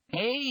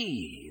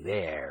Hey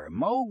there,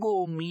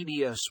 Mogul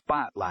Media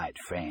Spotlight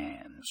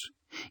fans.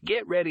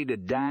 Get ready to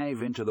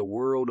dive into the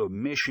world of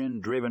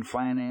mission-driven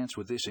finance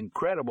with this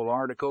incredible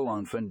article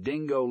on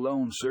Fundingo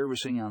loan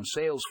servicing on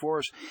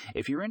Salesforce.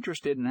 If you're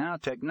interested in how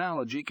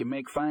technology can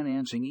make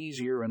financing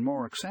easier and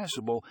more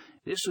accessible,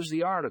 this is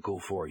the article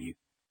for you.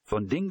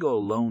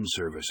 Fundingo loan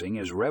servicing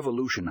is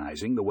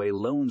revolutionizing the way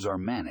loans are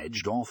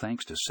managed, all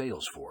thanks to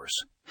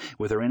Salesforce.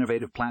 With their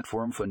innovative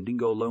platform,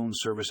 Fundingo Loan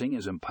Servicing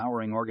is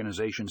empowering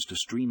organizations to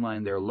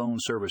streamline their loan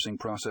servicing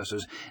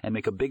processes and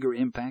make a bigger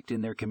impact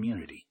in their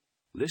community.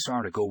 This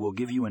article will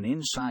give you an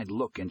inside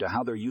look into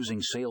how they're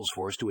using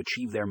Salesforce to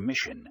achieve their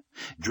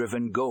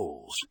mission-driven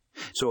goals.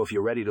 So if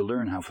you're ready to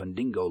learn how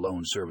Fundingo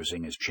Loan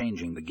Servicing is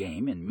changing the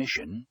game in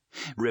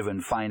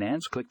mission-driven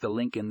finance, click the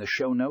link in the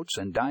show notes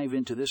and dive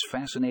into this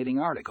fascinating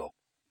article.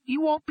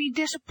 You won't be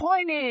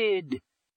disappointed!